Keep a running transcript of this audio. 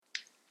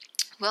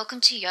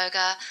Welcome to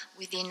Yoga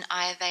within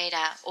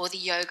Ayurveda, or the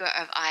Yoga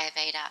of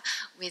Ayurveda,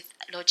 with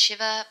Lord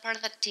Shiva,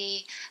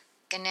 Parvati,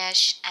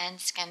 Ganesh, and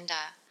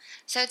Skanda.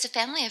 So it's a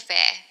family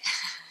affair.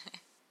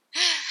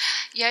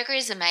 Yoga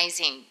is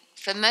amazing.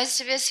 For most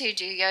of us who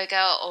do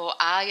yoga or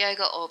are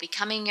yoga or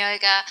becoming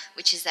yoga,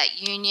 which is that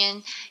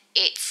union,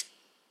 it's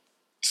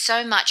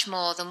so much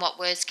more than what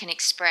words can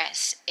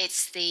express.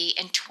 It's the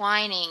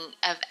entwining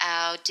of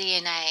our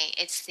DNA.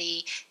 It's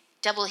the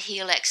double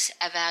helix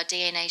of our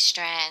DNA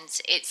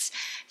strands. It's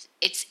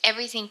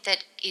everything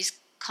that is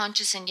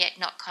conscious and yet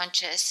not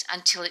conscious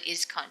until it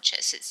is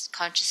conscious. It's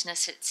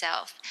consciousness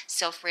itself,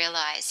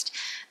 self-realized.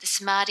 The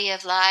samadhi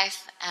of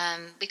life,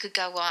 we could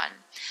go on.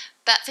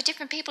 But for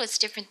different people, it's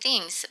different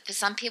things. For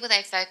some people,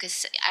 they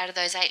focus out of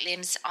those 8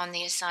 limbs on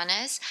the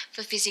asanas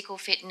for physical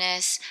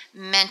fitness,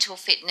 mental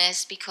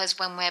fitness, because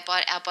when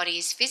our body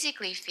is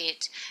physically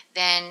fit,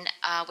 then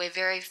we're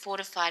very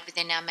fortified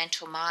within our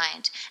mental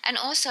mind. And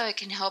also it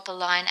can help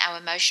align our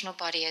emotional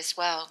body as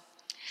well.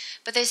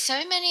 But there's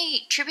so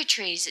many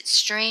tributaries that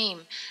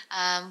stream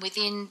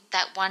within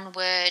that one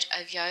word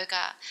of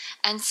yoga.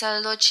 And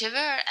so Lord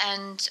Shiva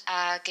and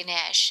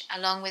Ganesh,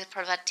 along with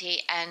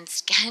Parvati and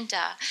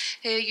Skanda,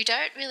 who you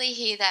don't really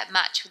hear that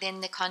much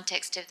within the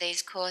context of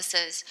these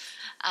courses,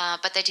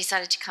 but they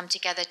decided to come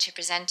together to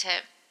present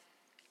it.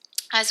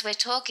 As we're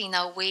talking,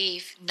 they'll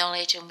weave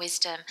knowledge and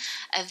wisdom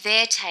of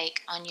their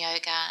take on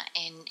yoga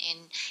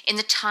in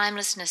the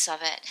timelessness of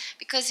it.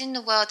 Because in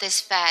the world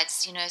there's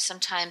fads,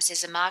 sometimes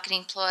there's a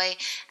marketing ploy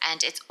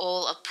and it's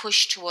all a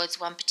push towards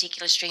one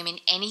particular stream in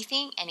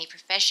anything, any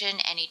profession,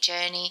 any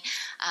journey,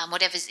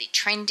 whatever's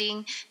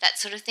trending, that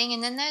sort of thing.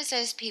 And then there's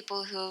those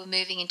people who are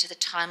moving into the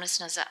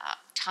timelessness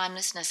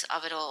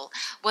of it all,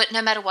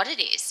 no matter what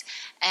it is.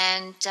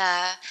 And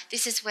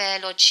this is where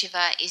Lord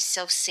Shiva is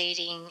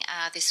self-seeding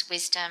this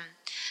wisdom.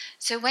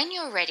 So when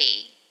you're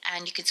ready,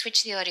 and you can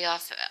switch the audio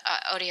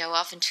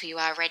off until you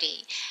are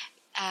ready,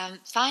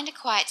 find a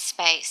quiet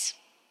space.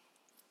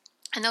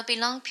 And there'll be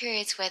long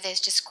periods where there's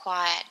just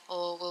quiet,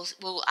 or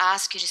we'll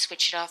ask you to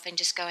switch it off and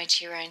just go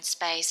into your own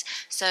space.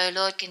 So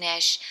Lord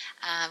Ganesh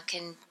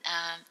can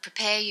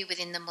prepare you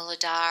within the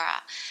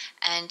Muladhara.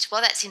 And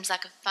while that seems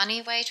like a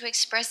funny way to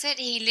express it,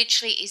 he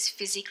literally is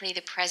physically the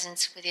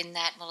presence within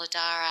that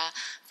Muladhara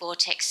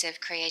vortex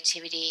of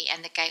creativity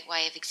and the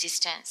gateway of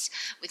existence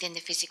within the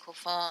physical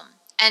form.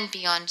 And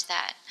beyond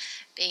that,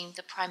 being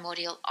the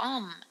primordial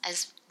Om,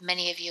 as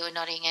many of you are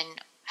nodding and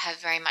have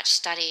very much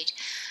studied.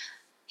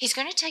 He's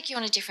going to take you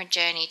on a different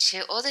journey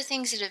to all the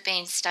things that have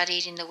been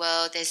studied in the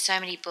world. There's so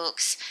many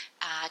books,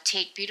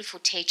 beautiful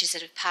teachers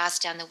that have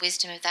passed down the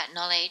wisdom of that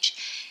knowledge.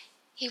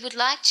 He would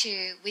like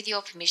to, with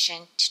your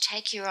permission, to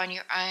take you on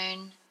your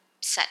own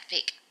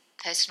sattvic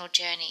personal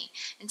journey.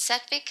 And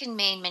sattvic can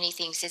mean many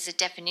things. There's a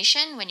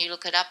definition when you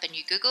look it up and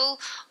you Google,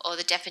 or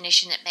the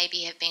definition that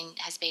maybe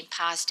has been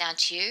passed down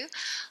to you.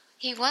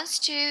 He wants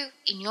to,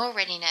 in your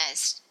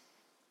readiness,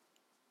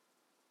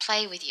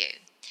 play with you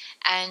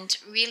and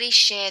really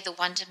share the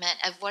wonderment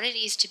of what it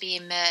is to be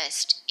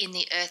immersed in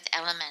the earth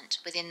element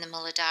within the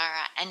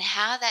Muladhara and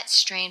how that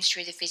streams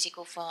through the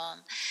physical form.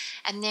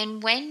 And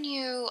then when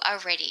you are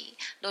ready,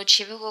 Lord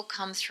Shiva will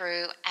come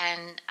through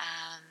and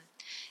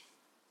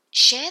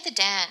share the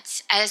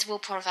dance, as will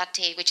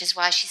Parvati, which is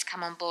why she's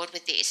come on board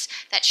with this,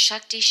 that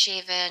Shakti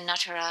Shiva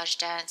Nataraj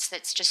dance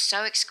that's just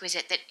so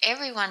exquisite that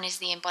everyone is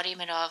the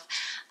embodiment of,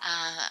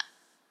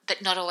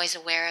 but not always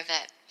aware of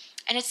it.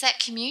 And it's that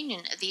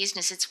communion of the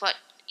isness. It's what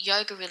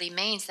yoga really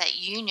means, that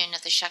union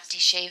of the Shakti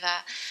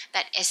Shiva,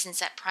 that essence,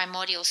 that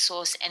primordial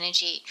source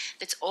energy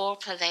that's all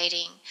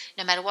pervading.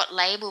 No matter what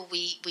label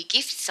we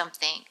gift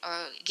something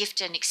or gift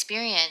an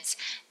experience,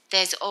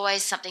 there's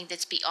always something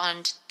that's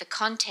beyond the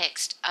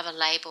context of a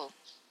label.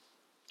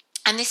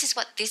 And this is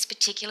what this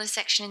particular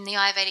section in the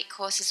Ayurvedic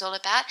course is all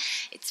about.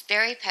 It's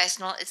very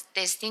personal.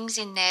 There's things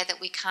in there that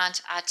we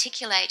can't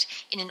articulate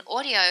in an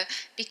audio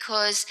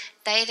because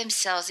they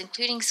themselves,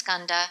 including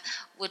Skanda,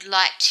 would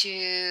like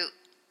to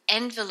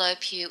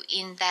envelope you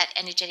in that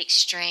energetic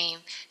stream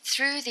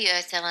through the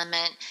earth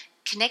element,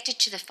 connected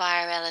to the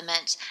fire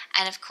element,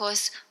 and of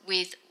course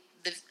with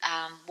the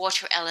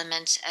water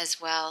element as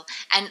well.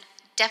 And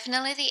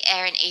definitely the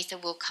air and ether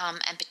will come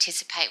and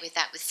participate with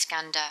that with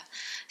Skanda.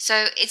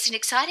 So it's an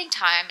exciting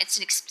time. It's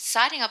an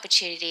exciting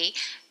opportunity.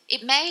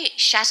 It may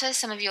shatter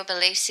some of your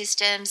belief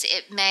systems.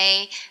 It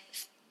may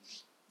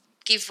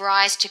give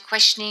rise to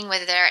questioning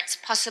whether it's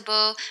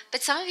possible,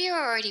 but some of you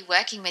are already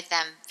working with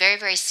them very,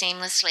 very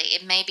seamlessly.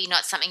 It may be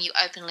not something you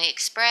openly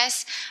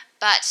express,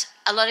 but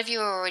a lot of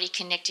you are already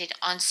connected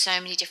on so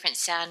many different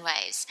sound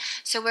waves.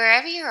 So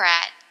wherever you're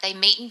at, they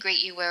meet and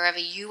greet you wherever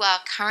you are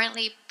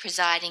currently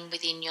presiding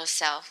within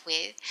yourself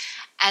with,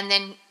 and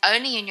then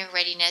only in your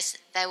readiness,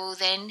 they will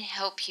then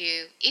help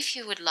you, if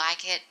you would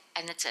like it,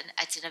 and it's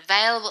an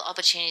available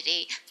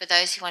opportunity for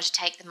those who want to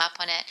take them up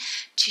on it,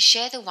 to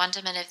share the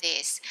wonderment of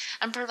this.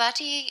 And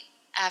Parvati,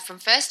 from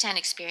first-hand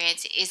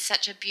experience, is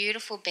such a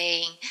beautiful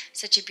being,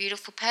 such a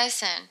beautiful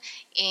person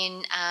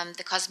in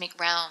the cosmic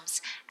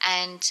realms,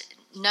 and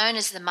known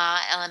as the Ma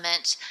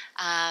element,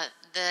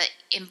 the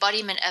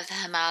embodiment of the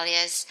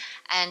Himalayas,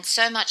 and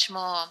so much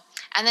more.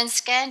 And then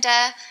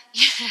Skanda,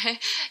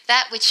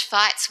 that which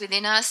fights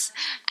within us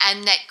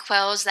and that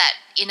quells that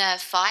inner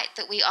fight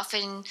that we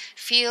often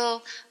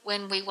feel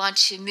when we want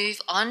to move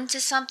on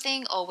to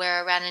something, or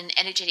we're around an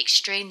energetic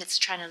stream that's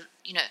trying to,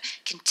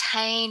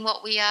 contain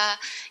what we are.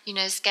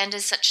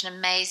 Skanda's such an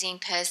amazing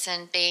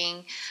person,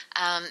 being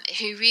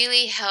who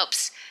really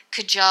helps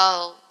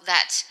cajole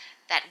that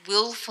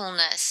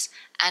willfulness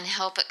and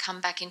help it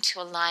come back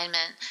into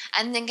alignment.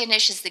 And then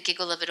Ganesh is the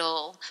giggle of it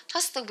all,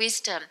 plus the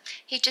wisdom.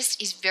 He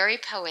just is very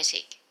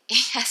poetic.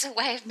 He has a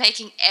way of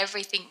making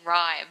everything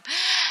rhyme,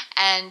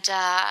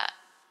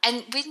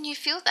 and when you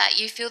feel that,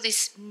 you feel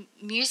this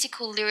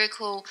musical,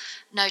 lyrical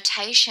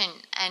notation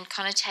and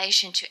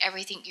connotation to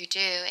everything you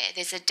do.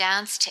 There's a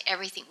dance to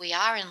everything we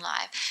are in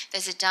life.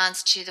 There's a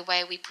dance to the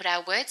way we put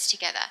our words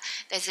together.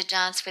 There's a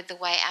dance with the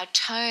way our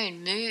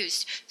tone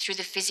moves through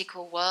the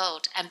physical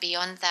world and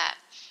beyond that.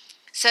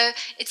 So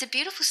it's a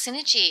beautiful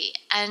synergy,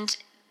 and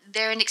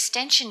they're an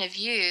extension of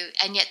you,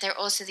 and yet they're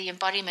also the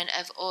embodiment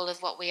of all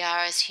of what we are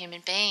as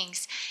human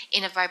beings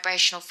in a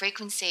vibrational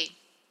frequency.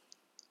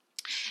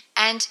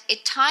 And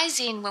it ties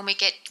in when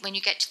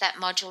you get to that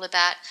module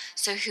about,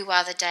 so who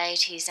are the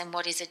deities and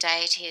what is a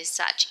deity as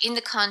such in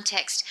the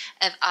context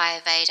of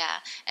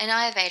Ayurveda. And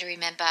Ayurveda,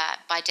 remember,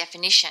 by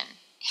definition,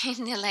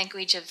 in the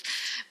language of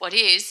what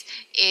is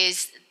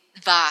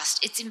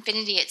vast. It's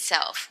infinity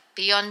itself,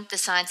 beyond the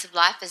science of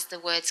life, as the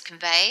words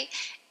convey.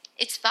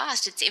 It's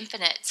vast, it's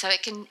infinite, so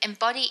it can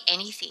embody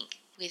anything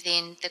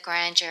within the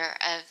grandeur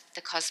of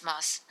the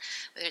cosmos,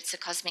 whether it's the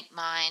cosmic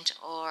mind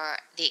or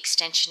the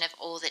extension of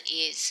all that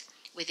is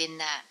within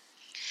that,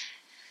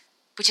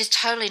 which is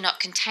totally not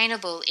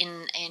containable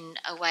in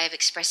a way of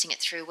expressing it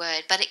through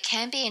word, but it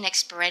can be an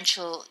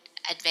experiential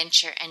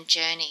adventure and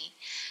journey.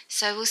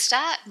 So we'll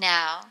start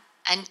now,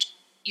 and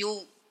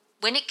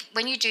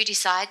when you do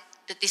decide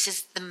that this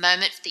is the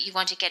moment that you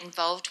want to get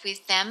involved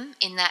with them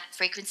in that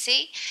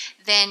frequency,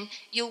 then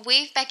you'll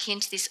weave back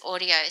into this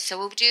audio.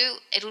 So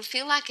it'll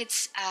feel like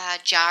it's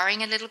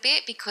jarring a little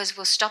bit, because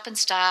we'll stop and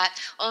start.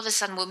 All of a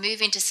sudden we'll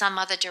move into some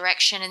other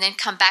direction and then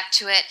come back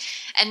to it.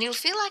 And you'll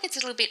feel like it's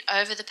a little bit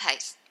over the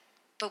pace.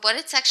 But what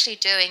it's actually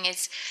doing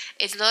is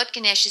Lord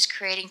Ganesh is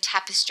creating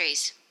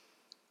tapestries,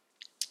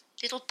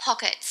 little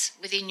pockets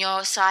within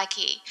your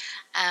psyche,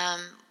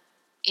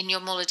 in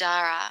your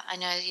Muladhara. I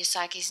know your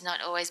psyche is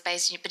not always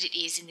based in you, but it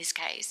is in this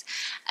case.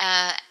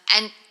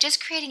 And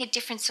just creating a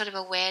different sort of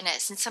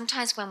awareness. And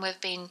sometimes when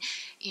we've been,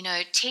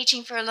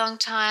 teaching for a long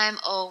time,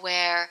 or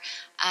we're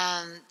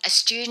a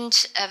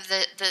student of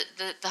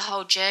the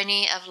whole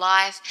journey of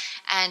life,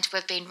 and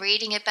we've been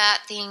reading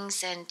about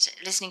things and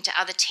listening to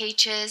other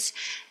teachers,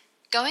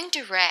 going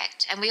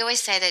direct. And we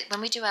always say that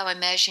when we do our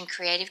immersion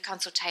creative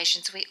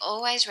consultations, we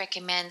always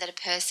recommend that a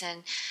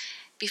person,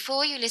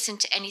 before you listen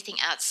to anything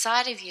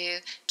outside of you,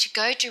 to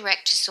go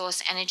direct to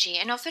source energy.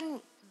 And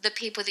often the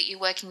people that you're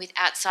working with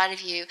outside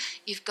of you,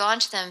 you've gone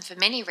to them for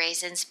many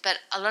reasons, but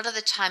a lot of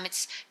the time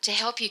it's to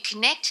help you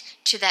connect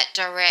to that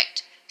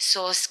direct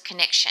source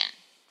connection,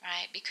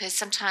 right? Because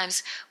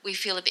sometimes we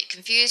feel a bit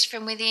confused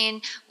from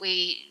within,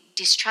 we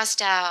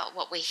distrust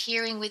what we're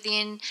hearing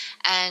within,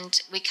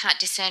 and we can't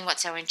discern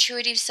what's our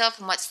intuitive self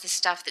and what's the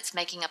stuff that's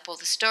making up all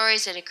the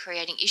stories that are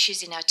creating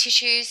issues in our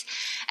tissues,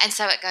 and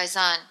so it goes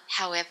on.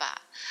 However,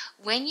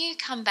 when you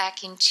come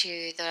back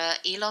into the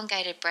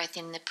elongated breath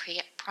in the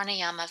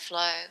pranayama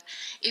flow,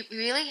 it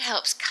really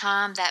helps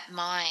calm that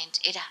mind.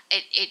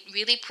 It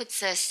really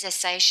puts a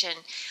cessation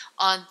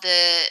on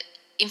the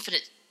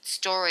infinite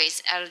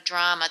stories out of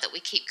drama that we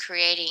keep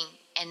creating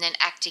and then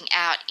acting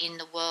out in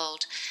the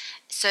world.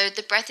 So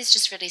the breath is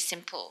just really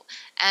simple.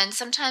 And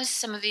sometimes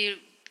some of you,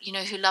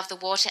 who love the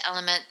water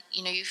element,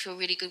 you feel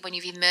really good when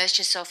you've immersed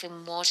yourself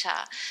in water.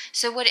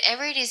 So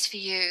whatever it is for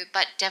you,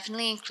 but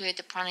definitely include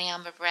the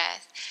pranayama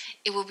breath,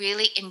 it will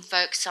really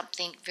invoke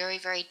something very,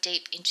 very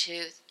deep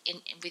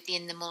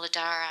within the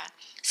Muladhara.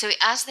 So we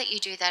ask that you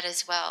do that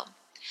as well.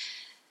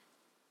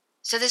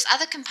 So there's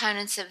other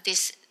components of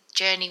this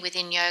journey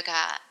within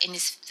yoga in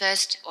this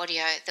first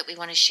audio that we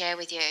want to share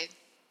with you.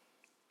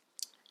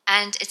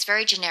 And it's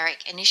very generic.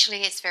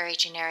 Initially, it's very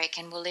generic,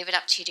 and we'll leave it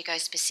up to you to go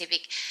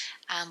specific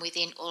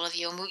within all of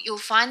you. And you'll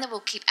find that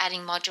we'll keep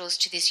adding modules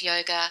to this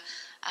yoga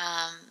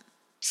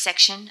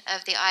section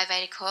of the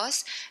Ayurveda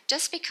course,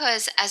 just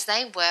because as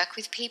they work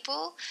with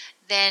people,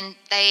 then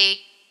they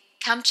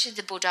come to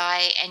the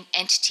Budai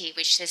entity,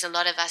 which there's a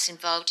lot of us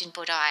involved in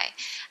Budai,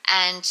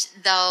 and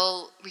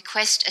they'll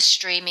request a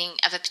streaming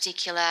of a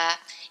particular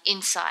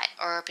insight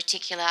or a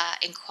particular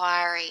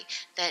inquiry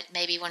that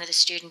maybe one of the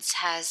students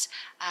has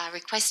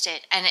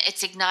requested, and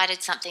it's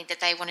ignited something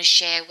that they want to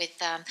share with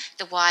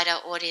the wider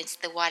audience,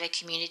 the wider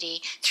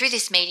community through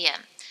this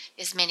medium.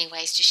 There's many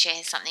ways to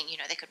share something.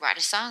 They could write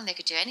a song, they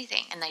could do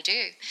anything, and they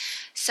do.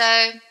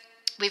 So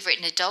we've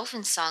written a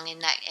dolphin song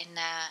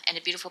and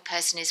a beautiful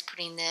person is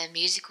putting the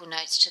musical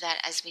notes to that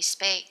as we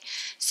speak.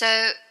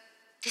 So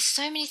there's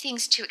so many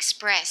things to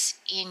express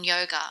in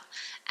yoga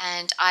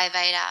and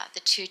Ayurveda, the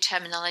two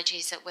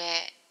terminologies that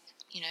we're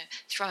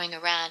throwing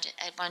around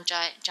at one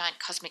giant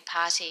cosmic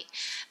party.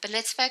 But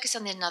let's focus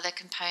on another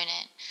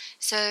component.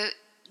 So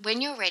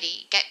when you're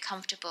ready, get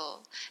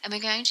comfortable, and we're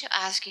going to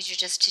ask you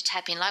to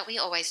tap in, like we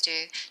always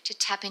do, to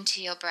tap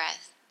into your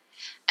breath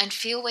and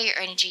feel where your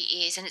energy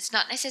is. And it's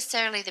not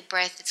necessarily the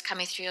breath that's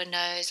coming through your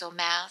nose or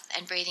mouth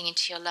and breathing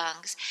into your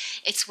lungs.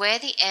 It's where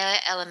the air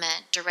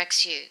element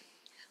directs you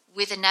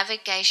with the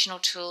navigational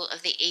tool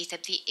of the ether.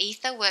 The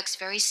ether works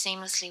very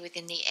seamlessly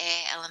within the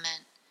air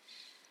element.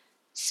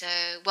 So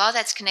while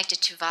that's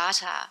connected to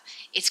Vata,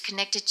 it's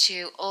connected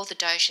to all the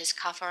doshas,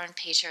 Kapha and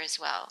Pitta as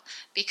well.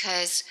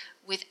 Because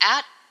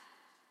without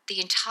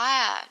the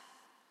entire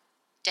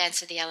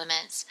dance of the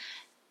elements,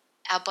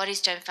 our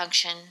bodies don't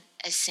function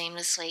as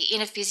seamlessly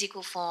in a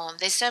physical form.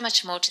 There's so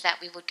much more to that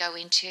we would go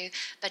into,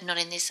 but not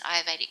in this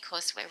Ayurvedic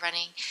course we're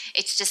running.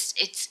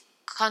 It's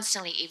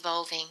constantly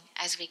evolving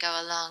as we go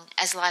along,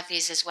 as life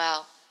is as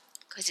well,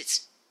 because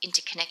it's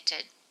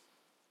interconnected.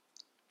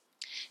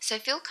 So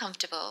feel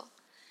comfortable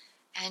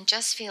and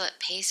just feel at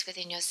peace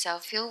within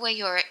yourself. Feel where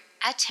your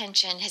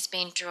attention has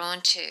been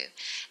drawn to,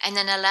 and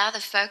then allow the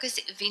focus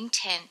of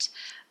intent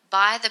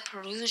by the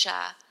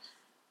Puruja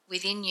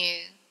within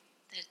you,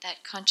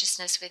 that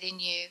consciousness within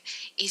you,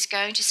 is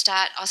going to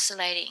start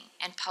oscillating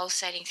and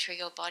pulsating through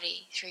your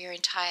body, through your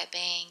entire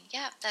being.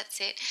 Yeah, that's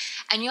it.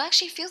 And you'll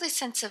actually feel this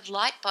sense of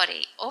light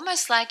body,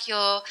 almost like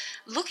you're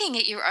looking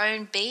at your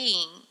own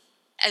being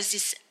as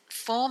this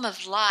form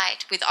of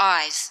light with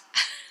eyes.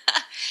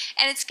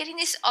 And it's getting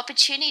this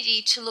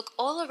opportunity to look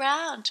all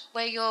around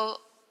where your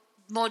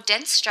more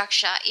dense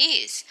structure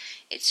is.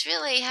 It's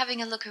really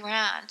having a look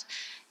around.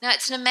 Now,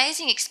 it's an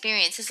amazing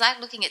experience. It's like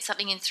looking at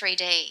something in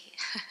 3D.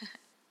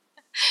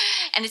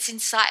 And it's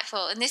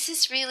insightful. And this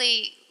is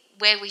really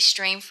where we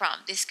stream from,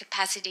 this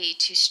capacity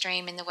to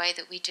stream in the way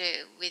that we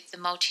do, with the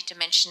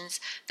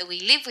multi-dimensions that we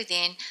live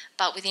within,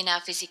 but within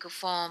our physical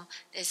form,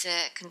 there's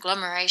a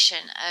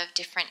conglomeration of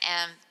different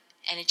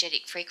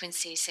energetic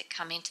frequencies that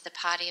come into the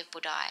party of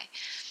Budai.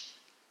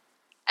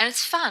 And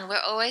it's fun. We're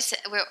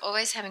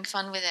always having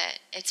fun with it.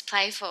 It's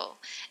playful.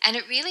 And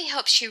it really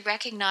helps you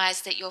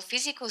recognize that your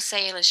physical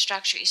cellular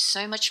structure is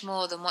so much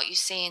more than what you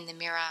see in the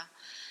mirror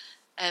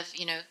of,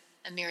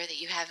 a mirror that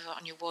you have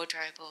on your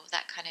wardrobe or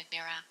that kind of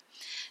mirror.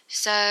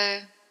 So,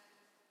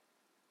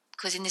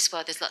 because in this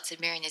world there's lots of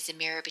mirroring. There's a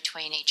mirror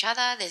between each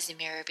other. There's a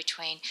mirror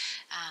between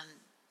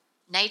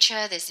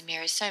nature. There's a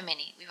mirror, so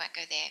many. We won't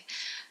go there.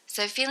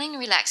 So feeling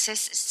relaxed.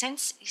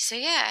 So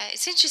yeah,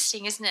 it's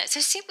interesting, isn't it? So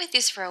sit with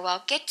this for a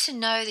while. Get to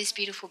know this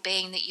beautiful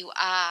being that you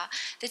are,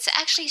 that's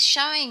actually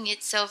showing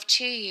itself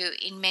to you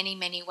in many,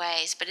 many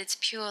ways, but it's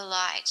pure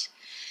light.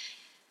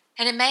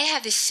 And it may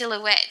have this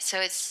silhouette, so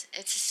it's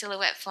a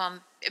silhouette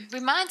form. It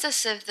reminds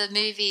us of the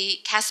movie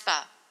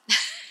Casper.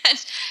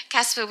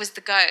 Casper was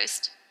the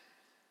ghost.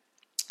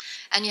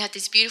 And you had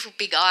these beautiful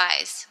big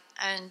eyes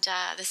and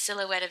the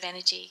silhouette of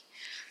energy.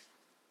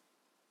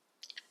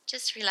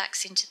 Just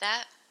relax into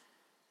that.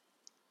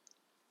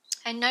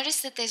 And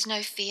notice that there's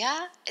no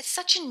fear. It's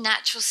such a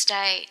natural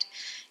state,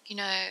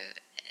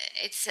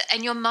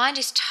 and your mind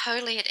is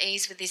totally at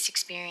ease with this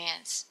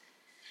experience.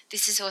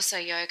 This is also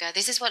yoga.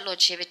 This is what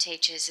Lord Shiva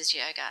teaches as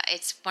yoga.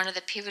 It's one of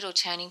the pivotal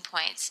turning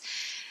points.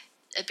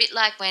 A bit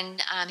like when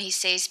he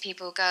sees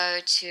people go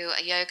to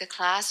a yoga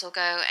class or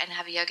go and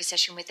have a yoga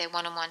session with their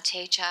one-on-one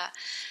teacher,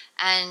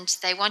 and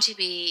they want to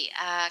be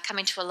come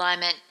into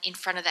alignment in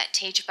front of that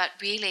teacher, but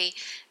really,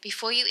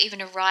 before you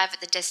even arrive at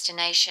the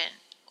destination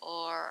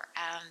or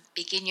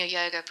begin your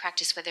yoga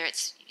practice, whether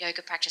it's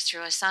yoga practice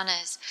through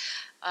asanas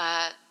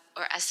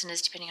or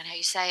asanas, depending on how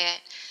you say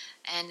it,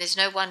 and there's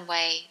no one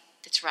way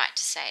that's right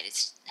to say it.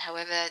 It's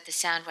however the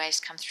sound waves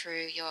come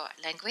through your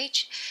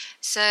language.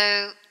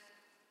 So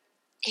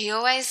he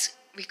always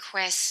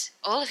requests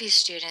all of his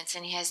students,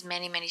 and he has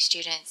many, many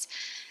students,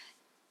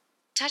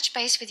 touch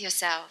base with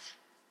yourself.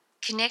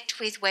 Connect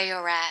with where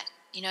you're at.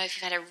 If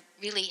you've had a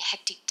really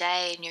hectic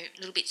day and you're a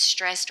little bit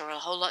stressed or a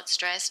whole lot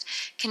stressed,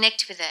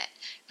 connect with it.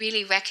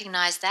 Really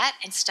recognize that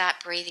and start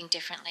breathing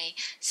differently.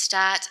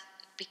 Start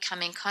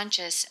becoming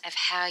conscious of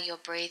how you're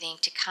breathing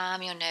to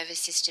calm your nervous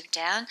system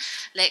down.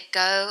 Let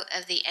go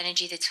of the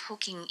energy that's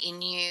hooking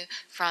in you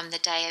from the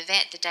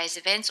day's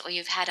events, or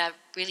you've had a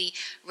really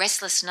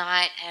restless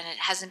night and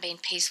it hasn't been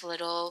peaceful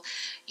at all.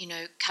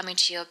 Come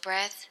into your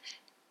breath,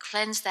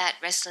 cleanse that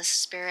restless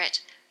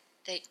spirit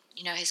that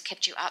has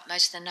kept you up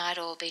most of the night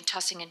or been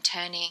tossing and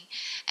turning,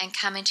 and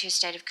come into a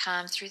state of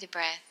calm through the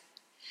breath.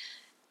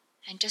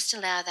 And just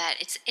allow that.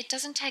 It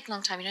doesn't take a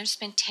long time. You don't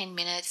spend 10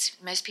 minutes.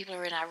 Most people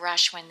are in a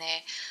rush when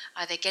they're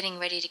either getting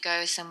ready to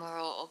go somewhere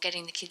or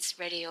getting the kids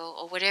ready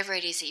or whatever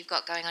it is that you've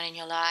got going on in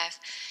your life.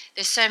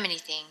 There's so many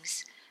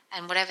things,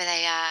 and whatever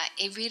they are,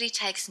 it really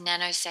takes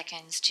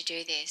nanoseconds to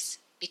do this,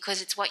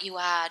 because it's what you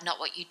are, not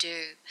what you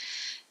do.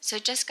 So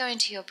just go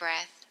into your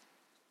breath.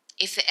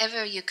 If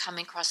ever you come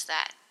across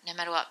that, no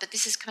matter what, but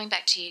this is coming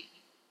back to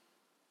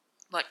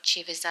what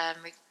Shiva's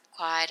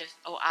required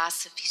or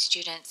asked of his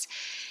students,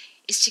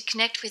 is to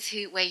connect with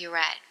where you're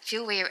at,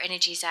 feel where your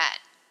energy's at.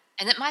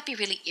 And it might be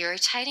really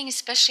irritating,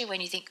 especially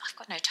when you think, I've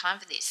got no time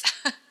for this.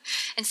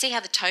 and see how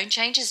the tone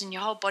changes and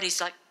your whole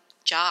body's like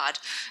jarred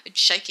and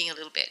shaking a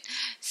little bit.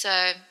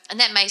 So, and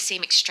that may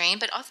seem extreme,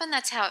 but often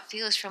that's how it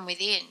feels from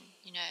within,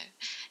 you know.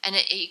 And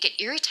you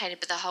get irritated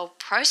by the whole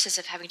process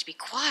of having to be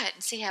quiet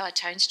and see how our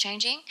tone's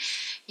changing,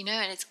 you know,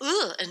 and it's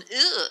ugh and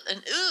ugh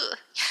and ugh.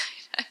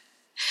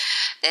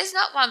 There's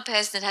not one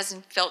person that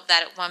hasn't felt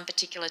that at one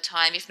particular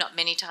time, if not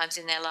many times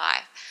in their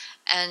life.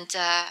 And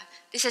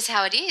this is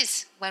how it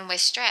is when we're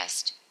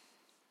stressed.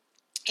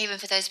 Even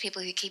for those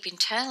people who keep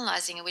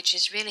internalizing it, which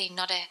is really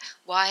not a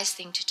wise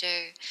thing to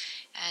do.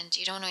 And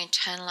you don't want to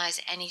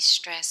internalize any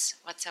stress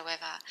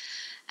whatsoever.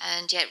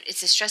 And yet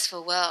it's a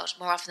stressful world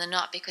more often than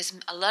not, because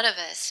a lot of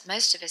us,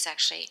 most of us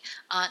actually,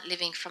 aren't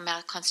living from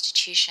our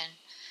constitution,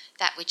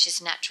 that which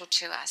is natural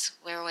to us.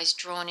 We're always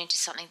drawn into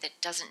something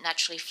that doesn't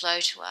naturally flow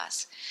to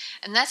us.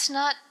 And that's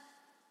not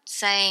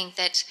saying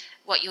that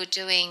what you're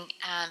doing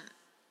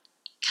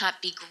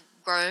can't be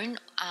grown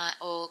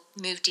or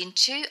moved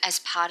into as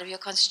part of your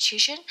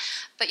constitution,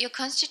 but your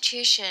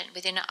constitution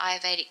within an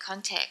Ayurvedic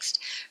context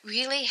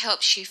really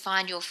helps you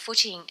find your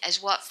footing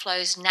as what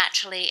flows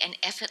naturally and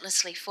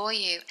effortlessly for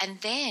you. And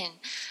then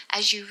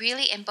as you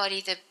really embody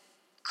the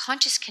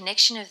conscious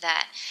connection of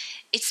that,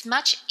 it's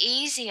much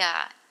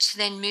easier to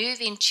then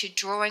move into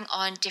drawing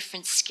on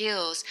different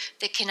skills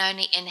that can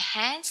only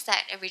enhance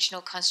that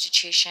original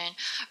constitution,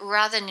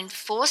 rather than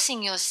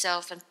enforcing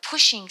yourself and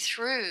pushing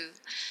through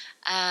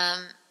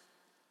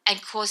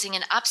and causing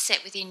an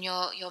upset within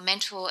your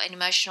mental and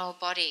emotional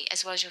body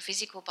as well as your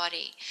physical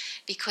body,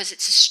 because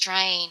it's a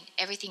strain.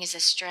 Everything is a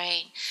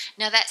strain.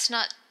 Now, that's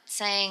not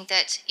saying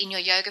that in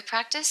your yoga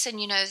practice, and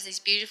you know, these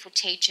beautiful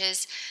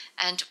teachers,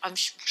 and I'm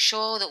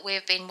sure that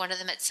we've been one of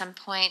them at some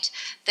point,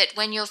 that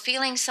when you're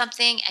feeling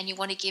something and you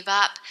want to give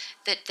up,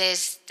 that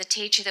there's the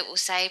teacher that will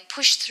say,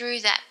 push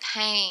through that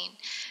pain.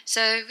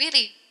 So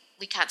really,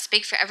 we can't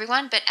speak for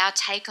everyone, but our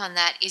take on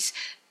that is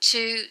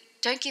to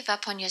don't give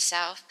up on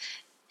yourself.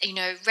 You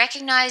know,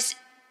 recognize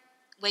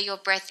where your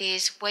breath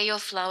is, where you're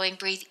flowing,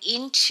 breathe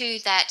into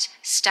that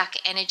stuck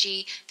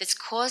energy that's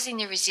causing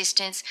the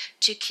resistance,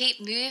 to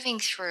keep moving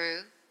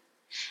through,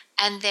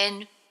 and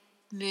then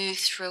move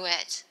through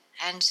it.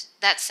 And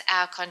that's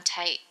our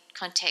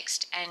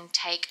context and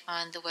take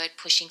on the word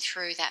pushing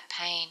through that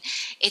pain.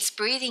 It's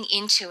breathing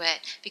into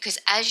it, because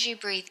as you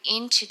breathe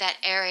into that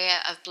area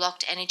of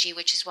blocked energy,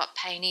 which is what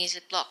pain is,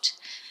 a blocked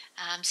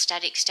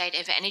static state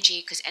of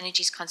energy, because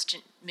energy is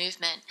constant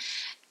movement,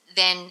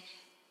 then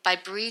by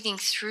breathing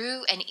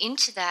through and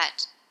into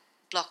that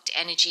blocked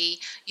energy,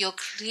 you're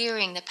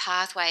clearing the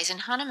pathways.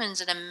 And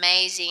Hanuman's an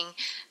amazing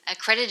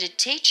accredited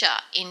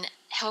teacher in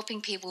helping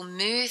people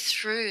move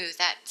through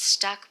that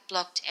stuck,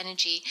 blocked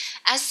energy,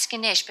 as is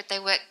Ganesh, but they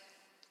work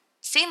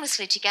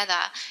seamlessly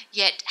together,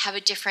 yet have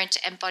a different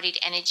embodied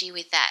energy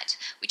with that,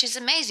 which is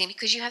amazing,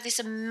 because you have this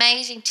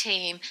amazing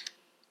team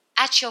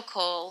at your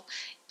call,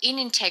 in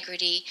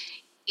integrity,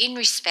 in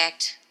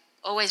respect.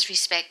 Always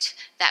respect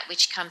that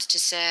which comes to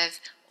serve.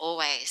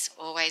 Always,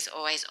 always,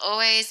 always,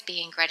 always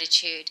be in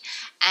gratitude,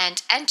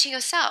 and to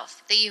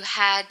yourself, that you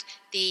had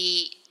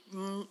the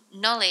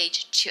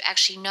knowledge to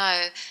actually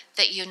know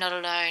that you're not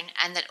alone,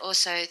 and that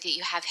also that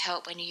you have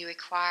help when you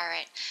require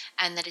it,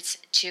 and that it's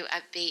to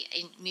be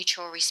in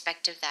mutual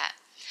respect of that.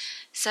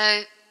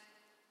 So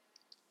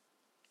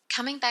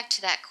coming back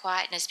to that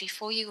quietness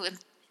before you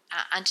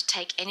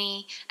undertake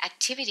any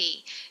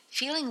activity,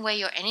 feeling where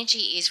your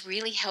energy is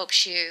really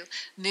helps you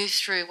move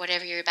through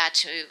whatever you're about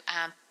to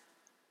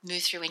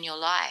move through in your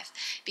life.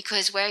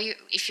 Because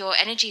if your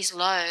energy is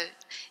low,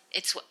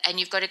 and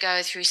you've got to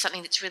go through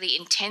something that's really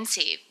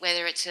intensive,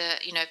 whether it's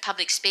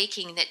public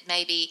speaking that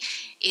maybe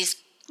is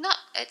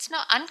it's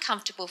not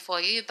uncomfortable for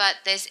you, but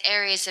there's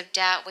areas of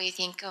doubt where you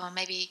think, oh,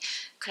 maybe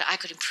I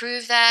could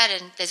improve that,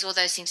 and there's all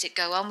those things that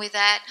go on with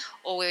that.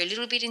 Or we're a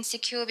little bit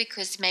insecure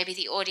because maybe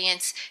the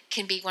audience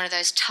can be one of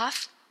those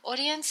tough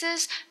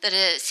audiences that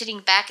are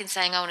sitting back and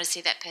saying, I want to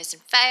see that person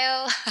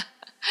fail.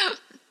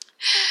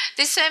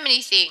 There's so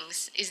many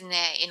things, isn't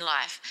there, in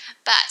life?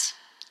 But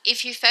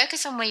if you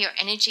focus on where your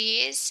energy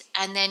is,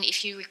 and then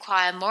if you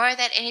require more of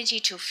that energy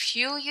to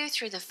fuel you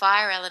through the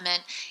fire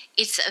element,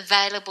 it's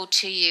available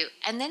to you.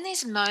 And then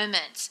there's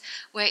moments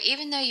where,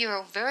 even though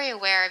you're very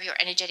aware of your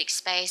energetic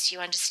space, you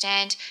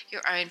understand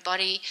your own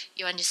body,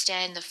 you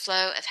understand the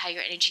flow of how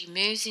your energy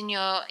moves in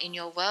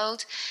your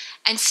world,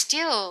 and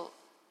still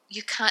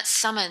you can't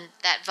summon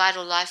that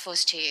vital life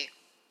force to you.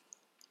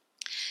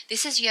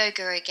 This is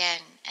yoga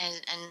again,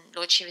 and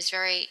Lord Shiva is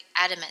very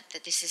adamant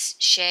that this is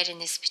shared in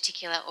this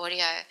particular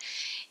audio,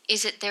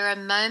 is that there are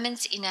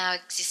moments in our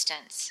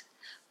existence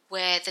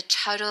where the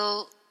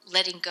total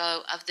letting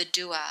go of the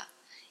doer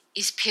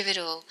is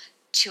pivotal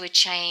to a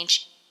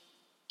change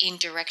in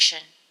direction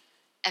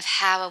of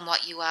how and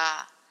what you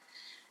are.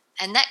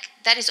 And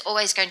that is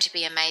always going to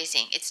be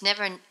amazing. It's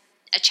never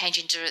a change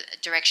in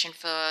direction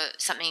for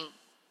something,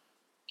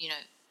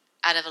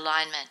 out of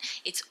alignment.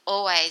 It's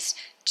always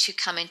to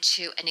come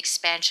into an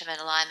expansion of an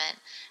alignment.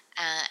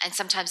 And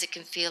sometimes it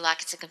can feel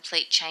like it's a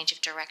complete change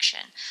of direction.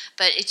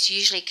 But it's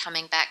usually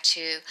coming back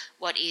to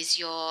what is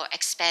your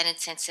expanded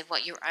sense of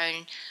what your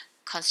own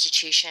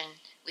constitution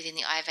within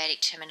the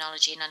Ayurvedic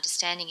terminology and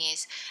understanding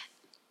is,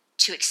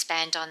 to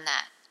expand on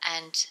that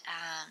and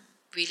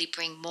really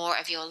bring more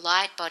of your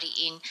light body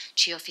in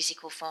to your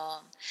physical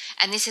form.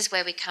 And this is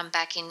where we come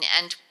back in.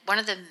 And one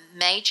of the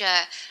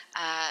major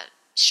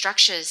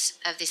structures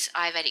of this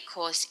Ayurvedic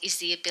course is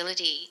the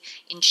ability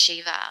in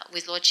Shiva,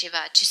 with Lord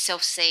Shiva, to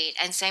self-seed.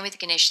 And same with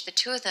Ganesh. The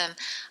two of them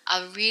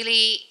are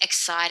really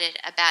excited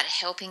about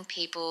helping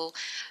people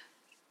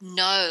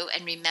know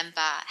and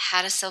remember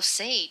how to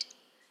self-seed.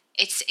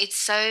 It's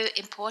so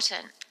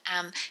important,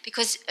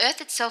 because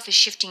Earth itself is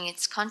shifting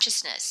its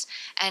consciousness,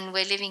 and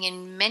we're living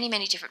in many,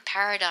 many different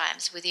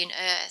paradigms within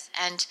Earth.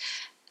 And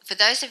for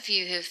those of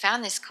you who have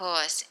found this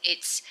course,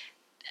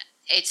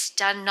 it's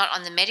done not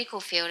on the medical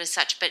field as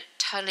such, but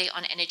totally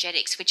on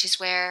energetics, which is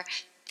where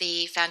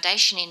the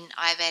foundation in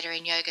Ayurveda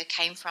and yoga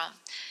came from,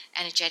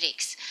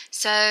 energetics.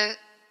 So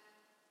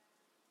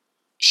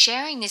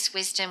sharing this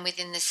wisdom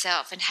within the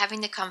self and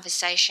having the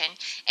conversation,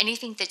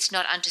 anything that's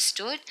not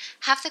understood,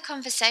 have the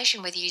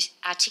conversation, whether you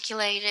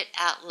articulate it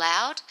out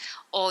loud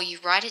or you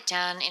write it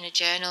down in a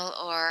journal,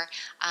 or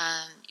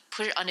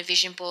put it on a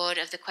vision board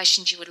of the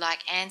questions you would like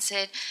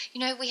answered.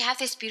 We have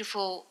this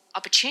beautiful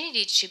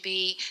opportunity to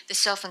be the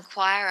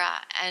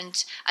self-inquirer,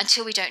 and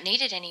until we don't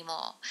need it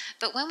anymore.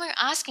 But when we're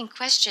asking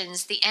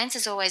questions, the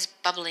answer's always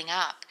bubbling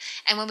up.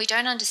 And when we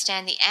don't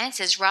understand the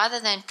answers, rather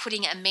than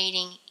putting a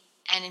meaning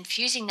and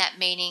infusing that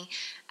meaning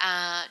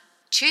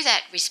to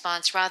that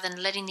response, rather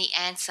than letting the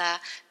answer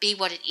be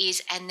what it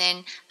is and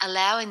then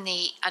allowing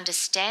the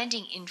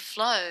understanding in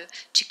flow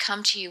to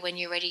come to you when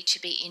you're ready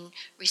to be in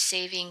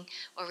receiving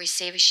or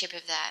receivership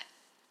of that.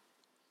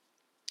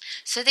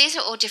 So these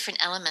are all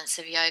different elements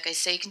of yoga.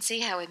 So you can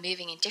see how we're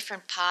moving in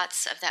different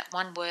parts of that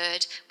one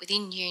word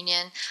within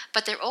union,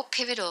 but they're all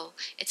pivotal.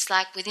 It's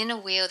like within a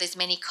wheel there's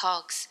many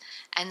cogs,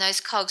 and those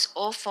cogs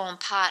all form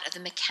part of the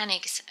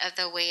mechanics of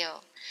the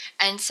wheel.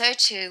 And so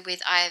too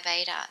with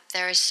Ayurveda.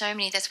 There are so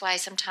many, that's why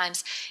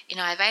sometimes in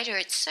Ayurveda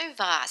it's so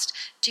vast.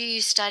 Do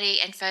you study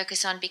and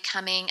focus on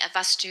becoming a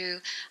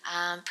Vastu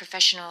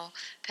professional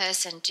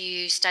person? Do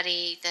you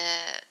study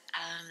the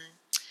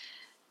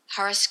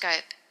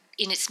horoscope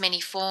in its many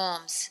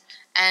forms?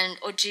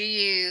 Or do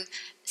you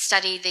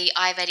study the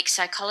Ayurvedic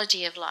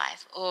psychology of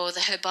life, or the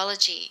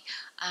herbology,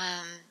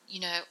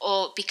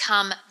 or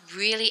become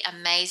really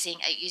amazing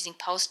at using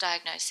pulse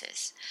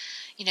diagnosis?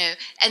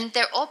 And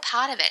they're all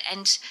part of it.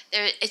 And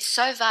it's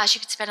so vast, you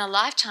could spend a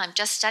lifetime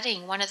just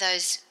studying one of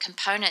those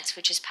components,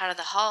 which is part of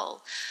the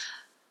whole.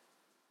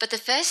 But the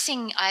first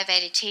thing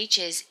Ayurveda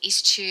teaches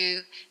is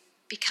to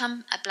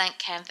become a blank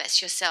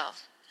canvas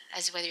yourself,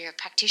 as whether you're a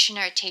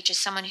practitioner, a teacher,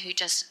 someone who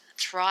just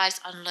thrives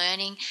on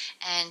learning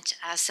and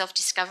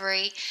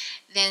self-discovery.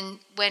 Then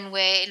when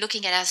we're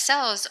looking at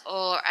ourselves,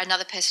 or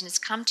another person has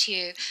come to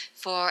you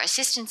for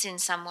assistance in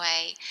some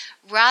way,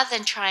 rather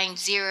than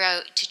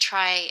zero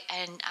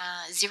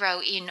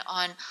in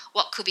on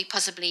what could be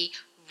possibly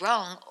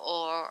wrong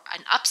or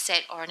an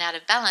upset or an out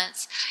of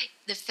balance,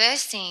 the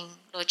first thing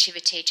Lord Shiva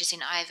teaches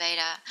in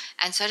Ayurveda,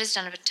 and so does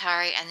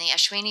Dhanvantari and the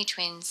Ashwini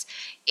twins,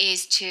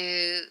 is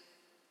to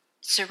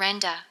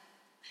surrender.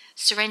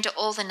 Surrender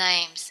all the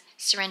names,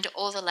 surrender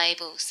all the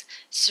labels,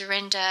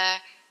 surrender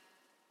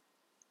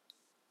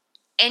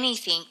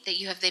anything that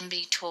you have then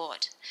been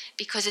taught.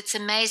 Because it's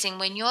amazing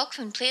when you're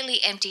completely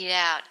emptied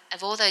out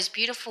of all those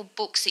beautiful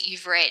books that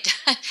you've read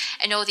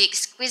and all the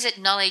exquisite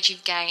knowledge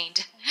you've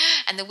gained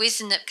and the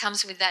wisdom that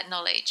comes with that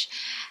knowledge.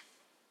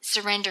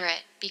 Surrender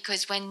it,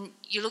 because when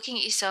you're looking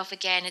at yourself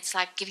again, it's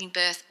like giving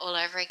birth all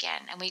over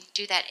again. And we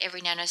do that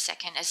every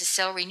nanosecond. As a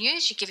cell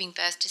renews, you're giving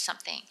birth to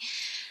something.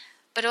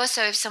 But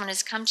also, if someone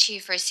has come to you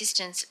for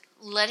assistance,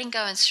 letting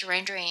go and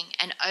surrendering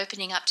and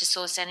opening up to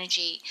source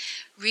energy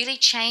really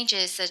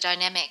changes the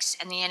dynamics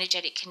and the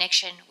energetic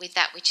connection with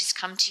that which has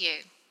come to you.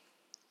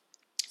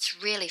 It's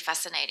really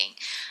fascinating.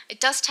 It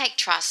does take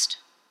trust,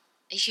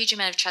 a huge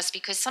amount of trust,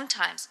 because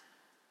sometimes,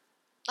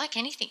 like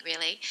anything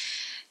really,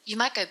 you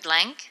might go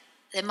blank.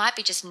 There might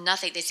be just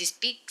nothing. There's this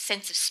big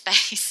sense of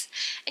space.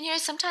 And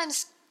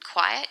sometimes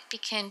quiet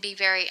can be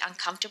very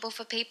uncomfortable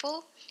for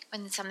people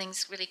when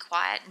something's really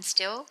quiet and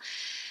still,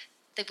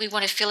 that we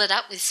want to fill it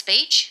up with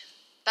speech.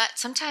 But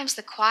sometimes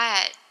the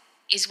quiet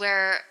is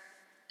where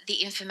the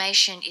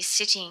information is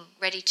sitting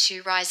ready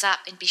to rise up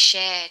and be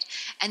shared.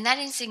 And that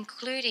is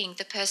including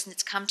the person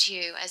that's come to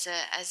you as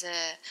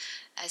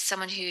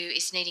someone who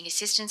is needing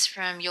assistance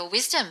from your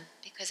wisdom,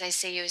 because they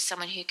see you as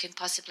someone who can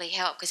possibly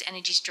help, because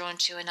energy is drawn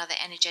to another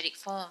energetic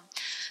form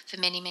for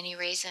many, many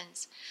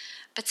reasons.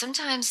 But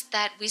sometimes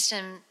that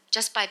wisdom,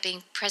 just by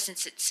being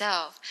presence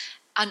itself,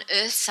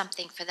 unearths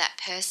something for that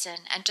person.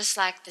 And just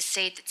like the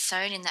seed that's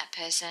sown in that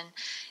person,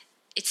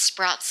 it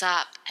sprouts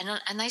up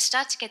and they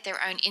start to get their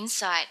own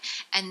insight.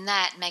 And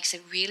that makes a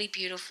really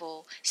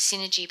beautiful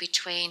synergy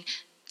between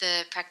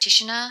the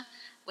practitioner,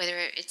 whether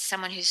it's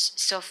someone who's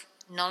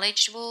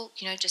self-knowledgeable,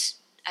 just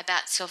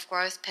about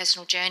self-growth,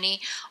 personal journey,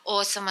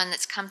 or someone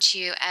that's come to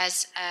you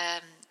as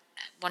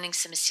wanting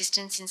some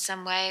assistance in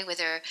some way,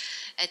 whether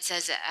it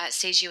says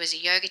sees you as a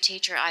yoga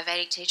teacher,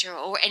 Ayurvedic teacher,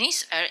 or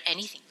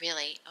anything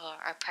really, or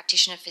a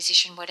practitioner,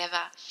 physician,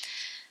 whatever.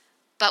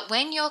 But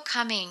when you're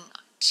coming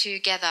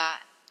together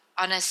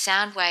on a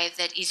sound wave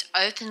that is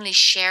openly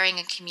sharing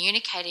and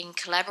communicating,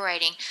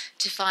 collaborating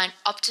to find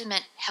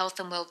optimum health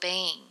and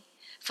well-being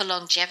for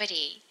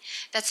longevity,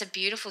 that's a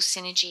beautiful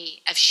synergy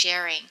of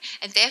sharing.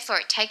 And therefore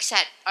it takes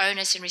that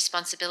onus and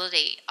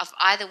responsibility of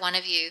either one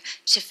of you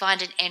to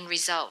find an end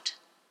result,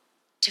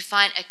 to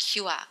find a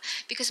cure.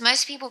 Because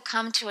most people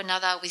come to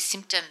another with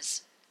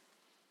symptoms.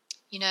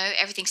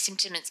 Everything's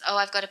symptoms. Oh,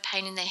 I've got a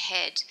pain in the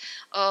head.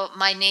 Oh,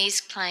 my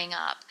knee's playing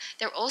up.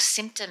 They're all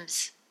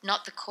symptoms,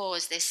 not the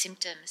cause, they're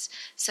symptoms.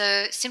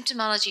 So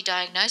symptomology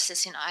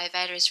diagnosis in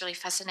Ayurveda is really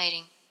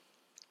fascinating.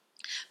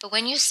 But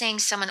when you're seeing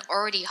someone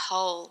already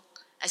whole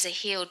as a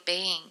healed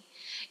being,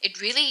 it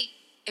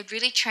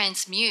really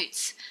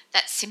transmutes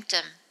that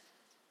symptom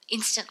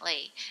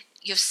instantly.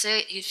 You've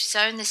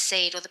sown the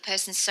seed, or the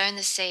person's sown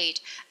the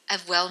seed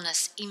of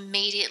wellness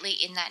immediately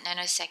in that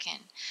nanosecond.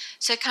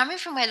 So coming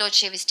from where Lord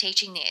Shiva is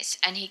teaching this,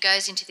 and he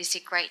goes into this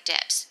at great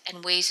depths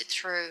and weaves it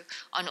through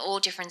on all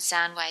different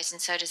sound waves, and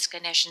so does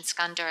Ganesh and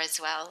Skanda as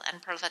well,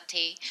 and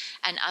Parvati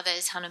and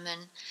others,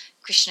 Hanuman,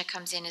 Krishna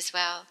comes in as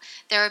well.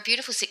 There are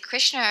beautiful,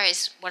 Krishna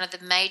is one of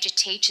the major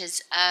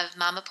teachers of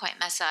Mama Point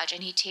massage,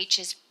 and he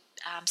teaches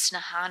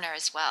Snahana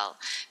as well,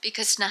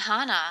 because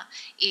Snahana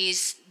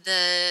is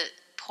the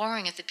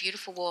pouring of the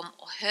beautiful warm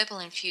herbal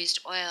infused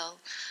oil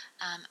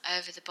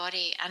over the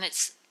body, and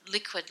it's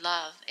liquid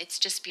love. It's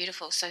just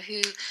beautiful. So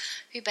who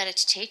better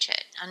to teach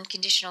it?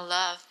 Unconditional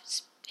love.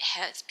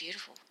 It's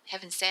beautiful,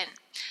 heaven sent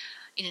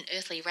in an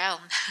earthly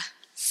realm.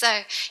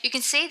 So you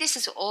can see this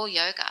is all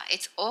yoga.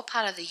 It's all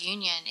part of the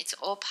union. It's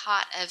all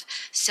part of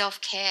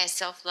self-care,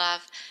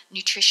 self-love,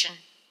 nutrition.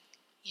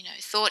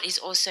 Thought is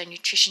also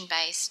nutrition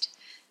based.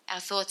 Our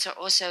thoughts are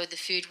also the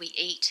food we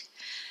eat.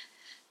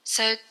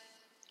 So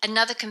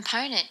another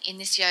component in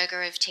this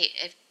yoga of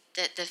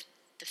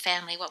the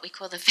family, what we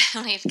call the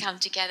family, have come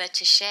together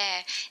to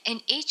share.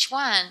 And each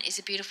one is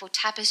a beautiful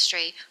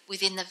tapestry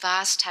within the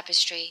vast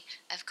tapestry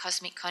of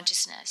cosmic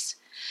consciousness.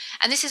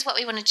 And this is what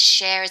we wanted to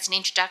share as an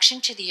introduction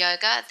to the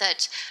yoga,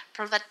 that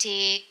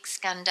Parvati,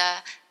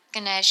 Skanda,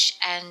 Ganesh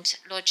and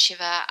Lord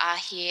Shiva are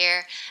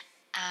here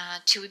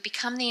to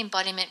become the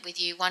embodiment with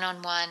you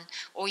one-on-one,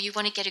 or you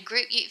want to get a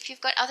group. If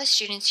you've got other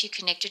students you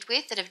connected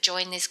with that have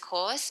joined this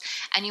course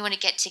and you want to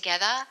get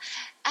together,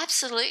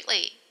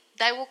 absolutely,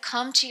 they will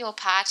come to your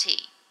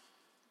party.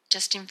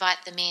 Just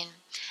invite them in,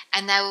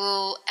 and they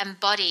will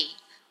embody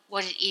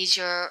what it is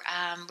you're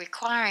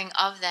requiring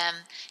of them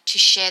to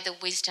share the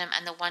wisdom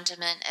and the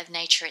wonderment of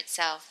nature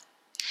itself.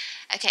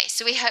 Okay,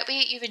 so we hope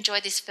you've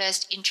enjoyed this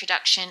first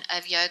introduction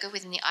of yoga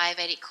within the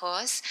Ayurvedic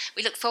course.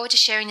 We look forward to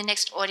sharing the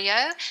next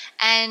audio,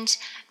 and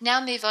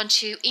now move on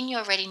to, in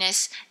your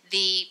readiness,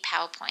 the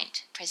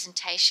PowerPoint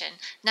presentation.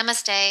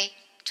 Namaste,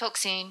 talk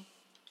soon.